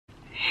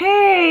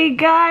Hey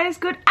guys,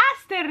 good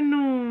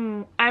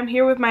afternoon. I'm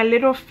here with my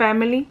little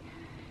family.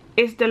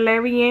 It's the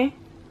Larianne,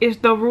 it's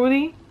the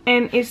Roody,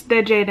 and it's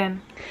the Jaden.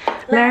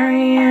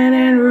 Larianne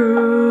and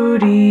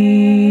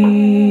Roody.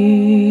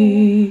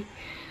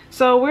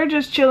 So we're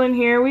just chilling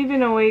here. We've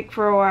been awake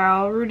for a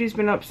while. Roody's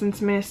been up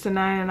since minutes to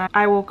 9 and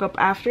I woke up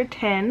after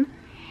 10.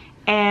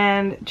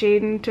 And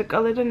Jaden took a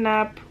little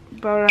nap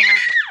about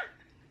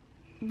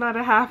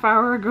a half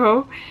hour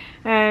ago.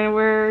 And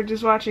we're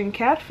just watching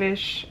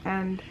Catfish,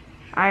 and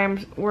I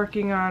am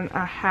working on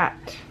a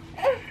hat.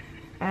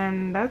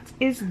 And that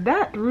is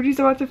that. Roody's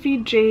about to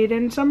feed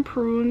Jaden some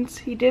prunes.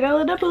 He did a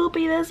little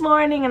poopy this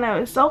morning and I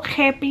was so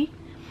happy.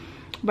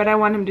 But I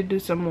want him to do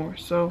some more,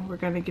 so we're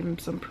gonna give him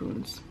some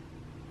prunes.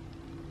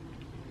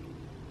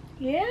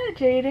 Yeah,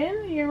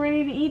 Jaden, you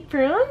ready to eat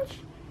prunes?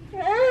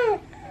 Yeah.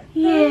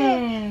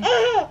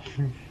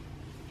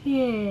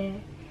 Yeah.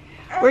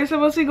 We're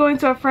supposed to be going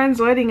to a friend's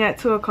wedding at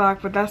 2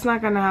 o'clock, but that's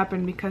not gonna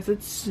happen because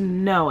it's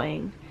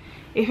snowing.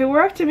 If it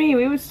were up to me,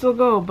 we would still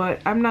go,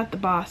 but I'm not the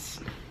boss.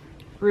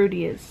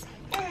 Roody is.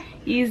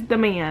 He's the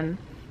man.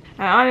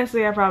 And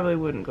honestly, I probably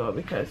wouldn't go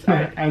because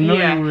I know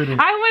you wouldn't.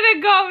 I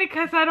wouldn't go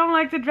because I don't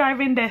like to drive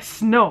in the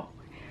snow.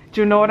 Do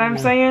you know what I'm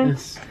saying?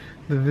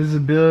 The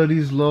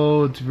visibility's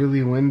low. It's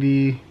really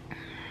windy.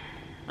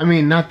 I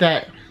mean, not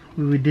that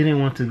we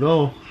didn't want to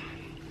go,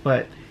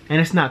 and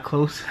it's not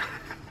close.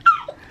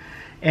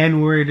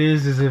 And where it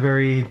is a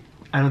very,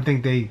 I don't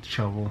think they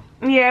shovel.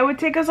 Yeah, it would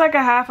take us like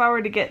a half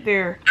hour to get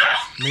there.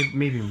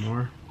 Maybe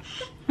more.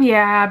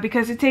 Yeah,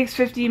 because it takes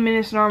 15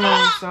 minutes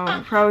normally, so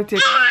it probably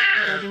takes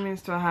 30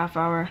 minutes to a half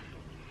hour.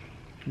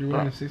 You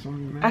want to say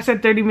something, man? I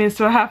said 30 minutes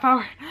to a half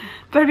hour.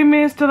 30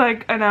 minutes to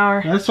like an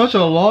hour. That's such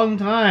a long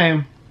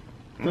time.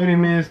 30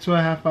 minutes to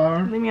a half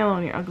hour. Leave me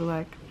alone, you ugly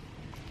leg.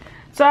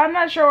 So I'm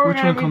not sure what we're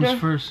gonna be doing. Which one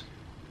comes first?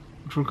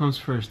 Which one comes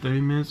first?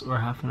 30 minutes or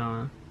half an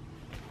hour?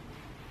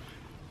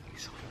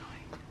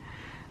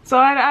 So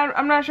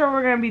I'm not sure what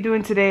we're gonna be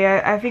doing today.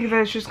 I think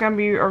that it's just gonna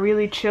be a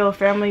really chill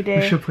family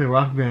day. We should play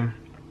Rock Band.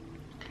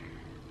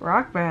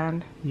 Rock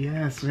Band?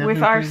 Yes.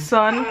 With our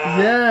son?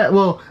 Yeah.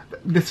 Well,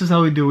 this is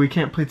how we do. We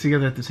can't play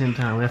together at the same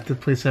time. We have to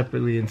play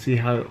separately and see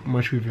how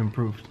much we've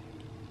improved.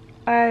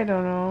 I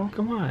don't know.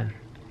 Come on.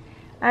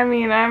 I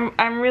mean,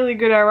 I'm really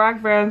good at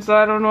Rock Band, so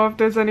I don't know if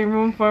there's any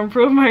room for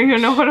improvement. You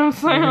know what I'm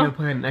saying? We're gonna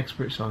play an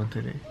expert song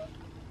today.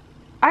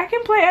 I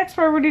can play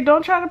expert, Roody.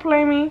 Don't try to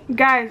play me.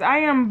 Guys, I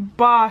am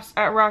boss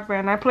at Rock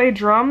Band. I play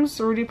drums,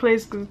 Roody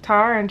plays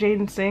guitar, and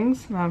Jaden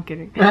sings. No, I'm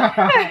kidding.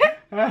 I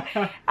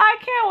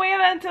can't wait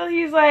until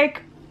he's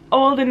like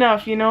old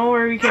enough, you know,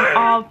 where we can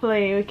all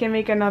play. We can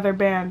make another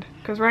band.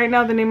 Because right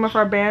now the name of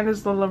our band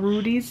is the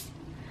LaRoodies.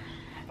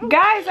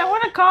 Guys, I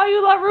want to call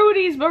you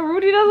LaRoodies, but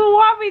Roody doesn't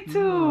want me to.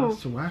 No,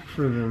 it's whack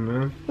for them,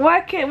 man.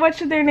 What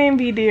should their name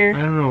be, dear? I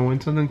don't know. When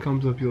something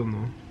comes up, you'll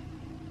know.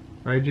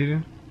 Right,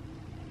 Jaden?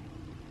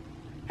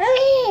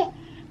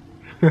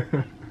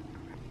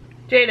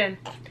 Jaden.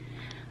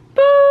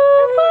 Boo,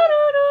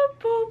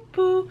 boo,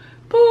 boo,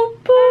 boo, boo,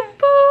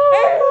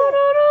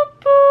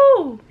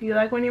 boo. You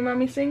like when your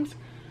mommy sings?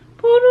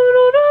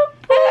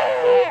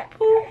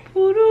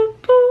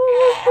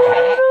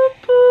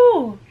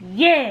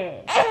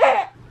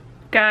 Yeah.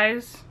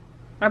 Guys,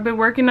 I've been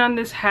working on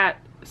this hat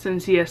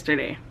since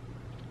yesterday.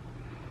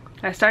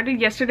 I started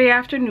yesterday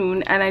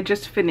afternoon and I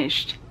just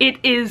finished. It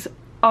is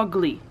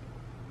ugly.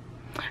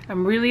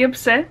 I'm really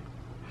upset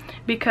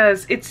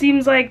because it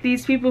seems like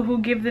these people who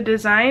give the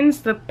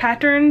designs, the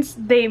patterns,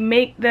 they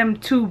make them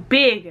too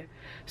big.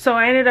 So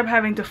I ended up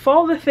having to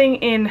fold the thing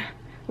in,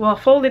 well,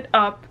 fold it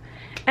up,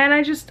 and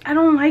I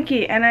don't like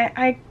it. And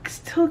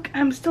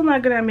I'm still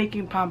not good at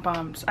making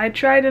pom-poms. I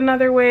tried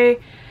another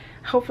way.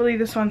 Hopefully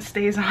this one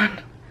stays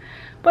on.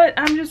 But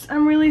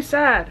I'm really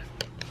sad.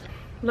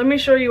 Let me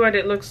show you what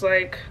it looks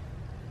like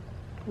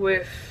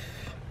with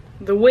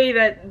the way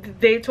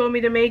that they told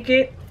me to make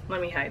it. Let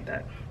me hide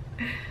that.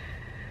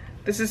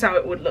 This is how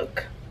it would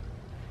look.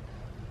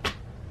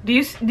 Do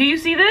you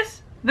see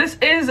this? This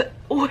is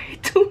way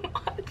too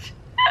much.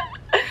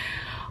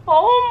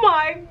 Oh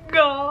my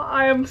god,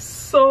 I am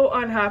so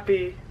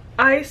unhappy.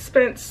 I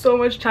spent so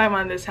much time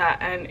on this hat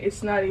and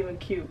it's not even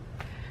cute.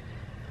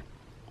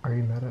 Are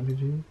you mad at me,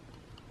 Jaden?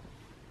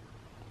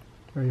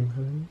 Are you mad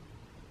at me?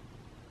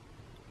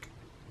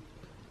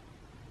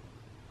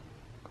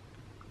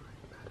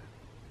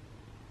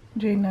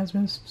 Jaden has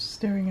been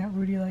staring at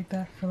Roody like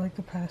that for like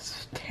the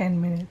past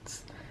 10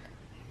 minutes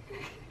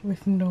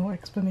with no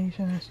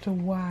explanation as to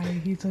why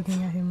he's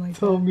looking at him like that.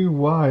 Tell me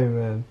why,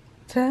 man.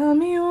 Tell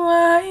me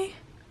why.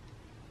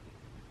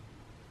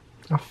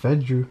 I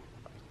fed you.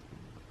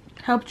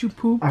 Helped you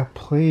poop? I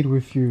played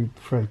with you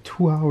for like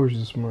 2 hours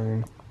this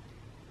morning.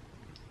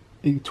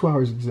 2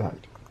 hours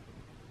exact.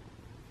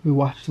 We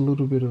watched a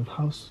little bit of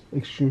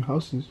Extreme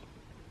Houses.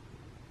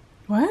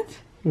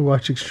 What? We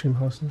watched Extreme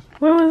Houses.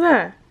 When was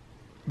that?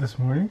 This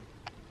morning.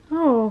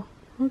 Oh,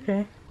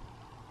 okay.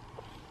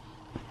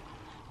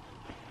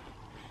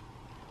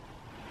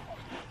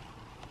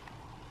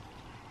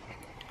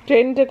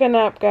 Jaden took a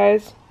nap,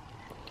 guys.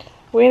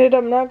 We ended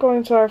up not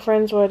going to our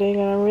friend's wedding,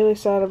 and I'm really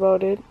sad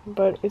about it,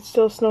 but it's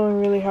still snowing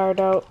really hard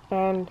out,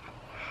 and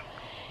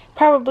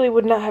probably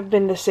would not have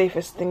been the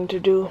safest thing to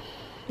do.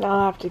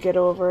 I'll have to get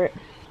over it.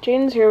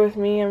 Jaden's here with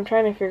me. I'm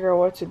trying to figure out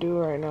what to do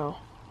right now.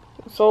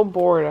 I'm so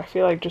bored. I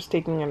feel like just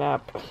taking a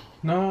nap.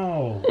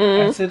 No.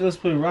 I said let's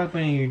play Rock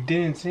Band and you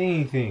didn't say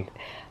anything.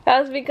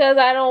 That's because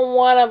I don't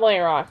want to play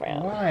Rock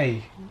Band.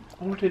 Why?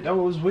 I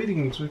was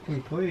waiting so we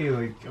can play.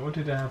 Like, I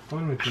wanted to have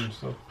fun with you and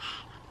stuff.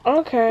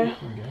 Okay.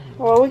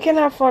 Well, we can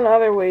have fun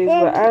other ways,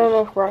 but I don't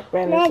know if Rock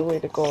Band is the way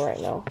to go right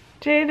now.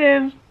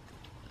 Jaden.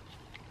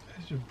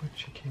 That's your butt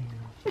chicken.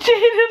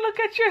 Jaden, look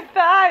at your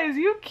thighs.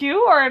 You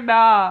cute or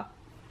not?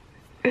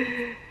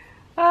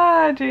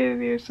 Ah,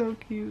 Jaden, you're so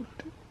cute.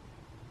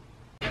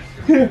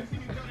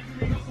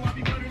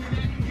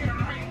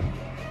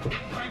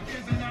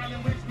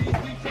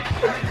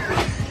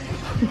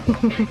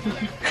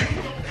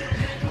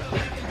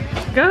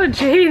 Go,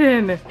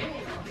 Jaden.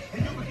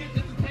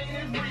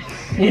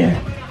 Yeah.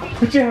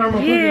 Put your arm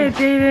up. Yeah,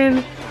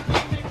 Jaden.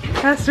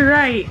 That's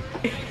right.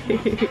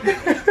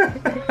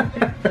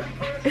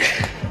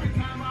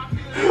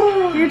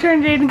 Your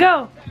turn, Jaden.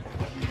 Go.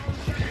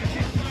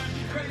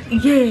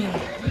 Yeah.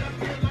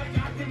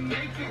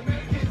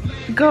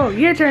 Go.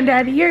 Your turn,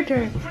 Daddy. Your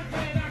turn.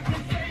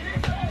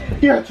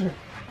 Your turn.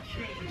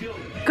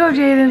 Go,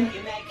 Jaden.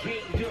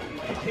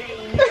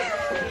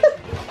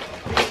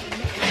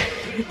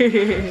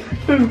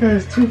 This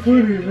guy's too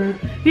funny, man.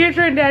 Your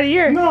turn, Daddy.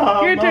 Your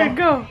turn.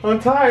 Go. I'm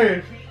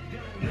tired.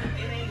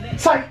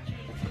 Psych.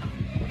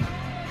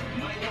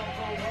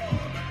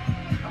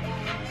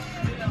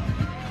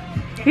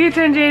 Your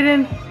turn,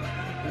 Jaden.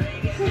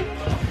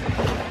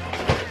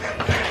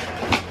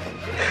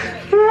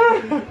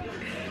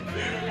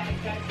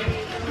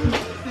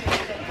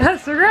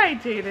 That's right,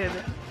 Jaden.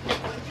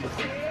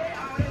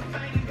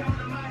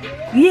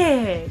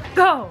 Yeah,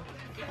 go.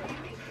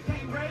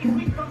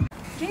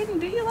 Jaden,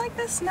 do you like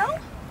the snow?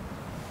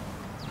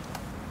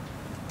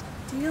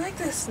 Do you like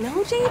the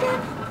snow,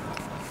 Jaden?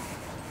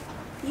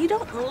 You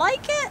don't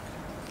like it?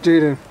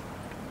 Jaden.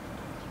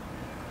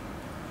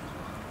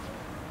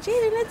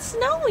 Jaden, it's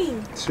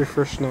snowing. It's your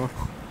first snow.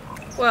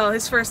 Well,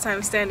 his first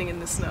time standing in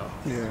the snow.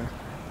 Yeah.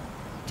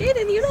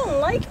 Jaden, you don't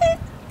like it?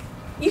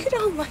 You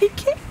don't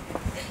like it?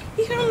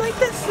 You don't like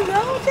the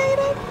snow,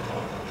 Jaden?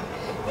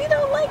 You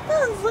don't like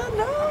the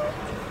snow?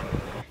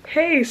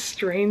 Hey,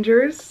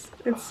 strangers.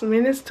 It's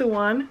minutes to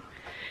 1.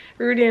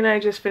 Rudy and I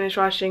just finished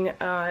watching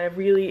a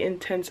really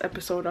intense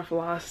episode of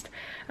Lost.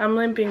 I'm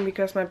limping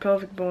because my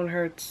pelvic bone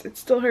hurts. It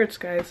still hurts,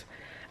 guys.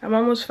 I'm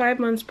almost 5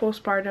 months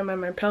postpartum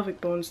and my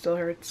pelvic bone still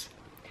hurts.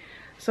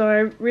 So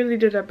I really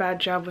did a bad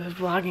job with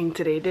vlogging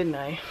today, didn't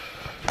I?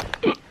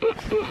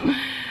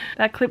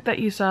 That clip that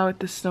you saw with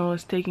the snow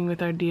was taken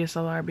with our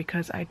DSLR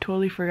because I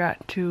totally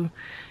forgot to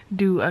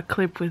do a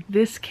clip with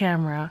this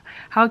camera.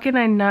 How can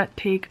I not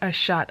take a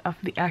shot of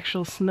the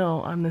actual snow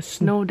on the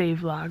snow day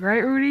vlog,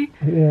 right, Rudy?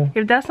 Yeah.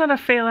 If that's not a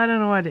fail, I don't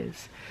know what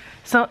is.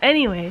 So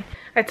anyway,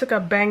 I took a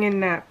banging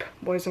nap,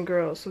 boys and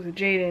girls, with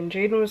Jaden.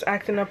 Jaden was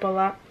acting up a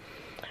lot,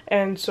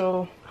 and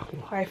so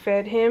I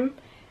fed him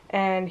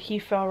and he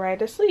fell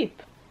right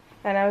asleep.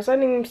 And I was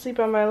letting him sleep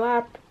on my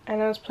lap,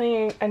 and I was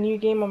playing a new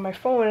game on my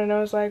phone, and I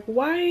was like,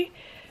 why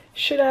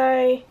should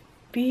I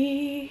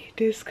be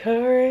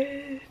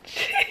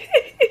discouraged?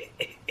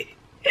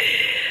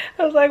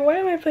 I was like, why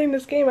am I playing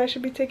this game? I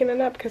should be taking a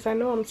nap because I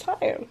know I'm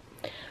tired.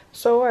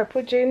 So I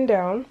put Jaden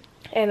down,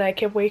 and I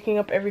kept waking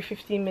up every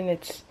 15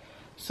 minutes.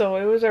 So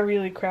it was a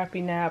really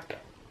crappy nap,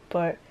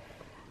 but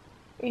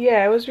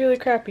yeah, it was really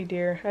crappy,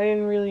 dear. I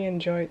didn't really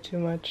enjoy it too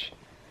much.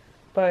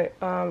 But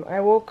I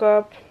woke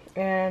up,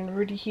 and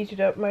Rudy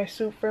heated up my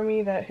soup for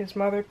me that his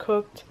mother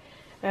cooked.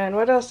 And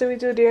what else did we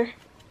do, dear?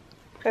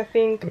 I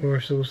think we were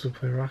supposed to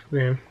play Rock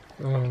Band.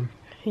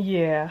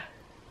 Yeah.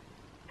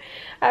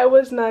 I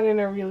was not in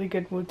a really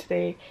good mood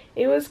today.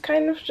 It was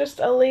kind of just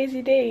a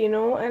lazy day, you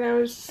know, and I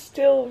was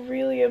still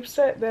really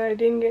upset that I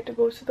didn't get to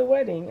go to the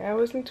wedding. I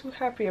wasn't too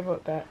happy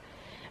about that.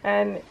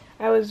 And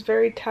I was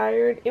very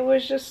tired. It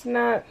was just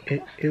not...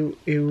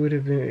 It would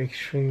have been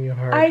extremely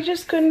hard. I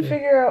just couldn't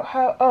figure out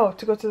how... Oh,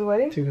 to go to the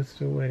wedding? To go to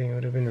the wedding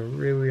would have been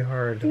really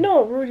hard.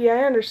 No, Rudy,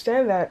 I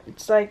understand that.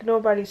 It's like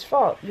nobody's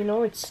fault, you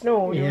know? It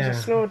snowed. Yeah. It was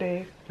a snow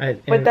day.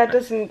 But that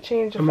doesn't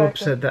change the fact I'm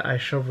upset that I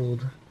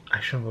shoveled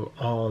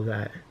all of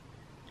that.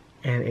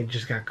 And it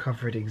just got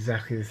covered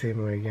exactly the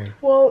same way again.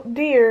 Well,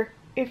 dear,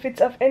 if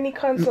it's of any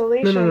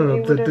consolation...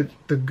 No.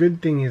 The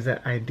good thing is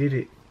that I did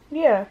it.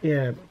 Yeah.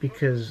 Yeah,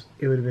 because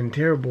it would have been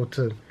terrible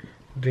to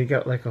dig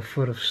out like a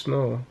foot of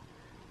snow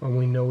when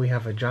we know we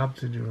have a job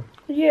to do.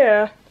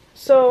 Yeah.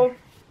 So,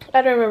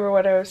 I don't remember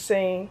what I was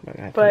saying.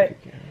 But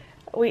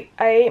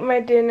I ate my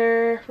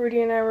dinner.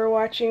 Rudy and I were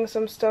watching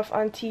some stuff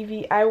on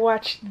TV. I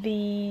watched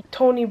the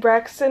Toni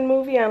Braxton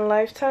movie on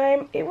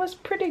Lifetime. It was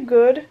pretty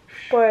good,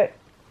 but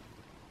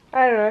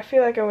I don't know. I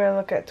feel like I'm going to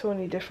look at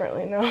Toni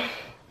differently now.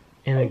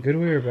 In a good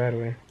way or bad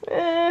way?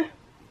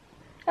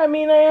 I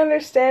mean, I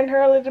understand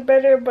her a little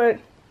better, but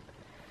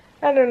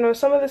I don't know.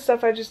 Some of the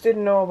stuff I just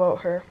didn't know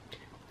about her.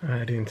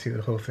 I didn't see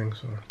the whole thing,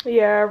 so.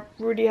 Yeah,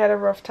 Rudy had a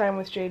rough time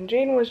with Jaden.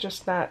 Jaden was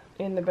just not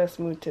in the best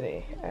mood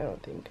today, I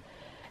don't think.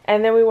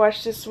 And then we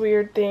watched this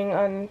weird thing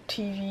on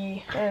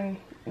TV and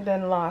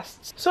then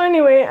lost. So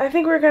anyway, I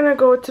think we're gonna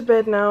go to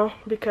bed now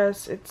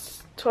because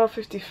it's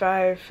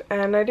 12:55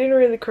 and I didn't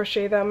really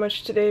crochet that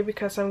much today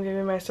because I'm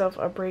giving myself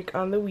a break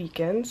on the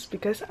weekends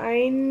because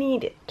I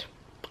need it.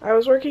 I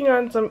was working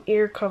on some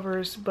ear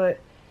covers, but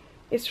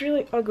it's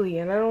really ugly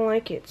and I don't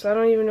like it, so I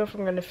don't even know if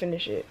I'm gonna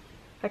finish it.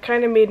 I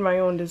kind of made my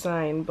own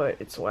design, but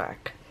it's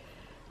whack.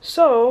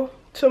 So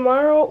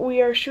tomorrow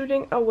we are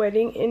shooting a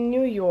wedding in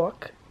New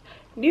York.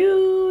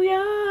 New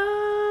York!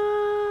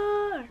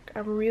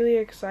 I'm really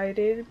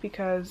excited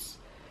because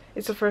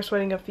it's the first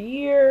wedding of the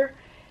year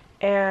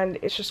and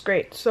it's just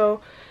great.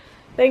 So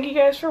thank you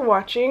guys for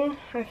watching.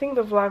 I think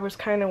the vlog was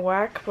kind of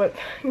whack, but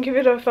give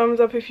it a thumbs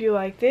up if you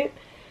liked it.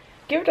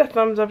 Give it a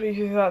thumbs up if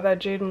you thought that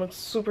Jaden looked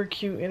super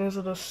cute in his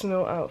little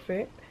snow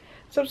outfit.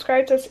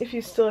 Subscribe to us if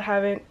you still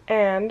haven't,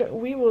 and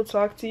we will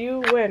talk to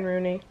you when,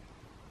 Rooney?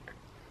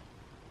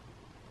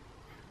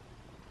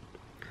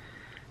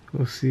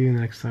 We'll see you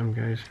next time,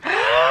 guys.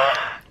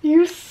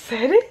 You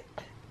said it?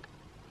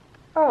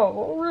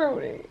 Oh,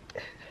 Rooney.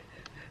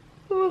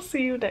 We'll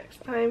see you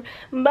next time.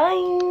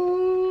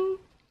 Bye!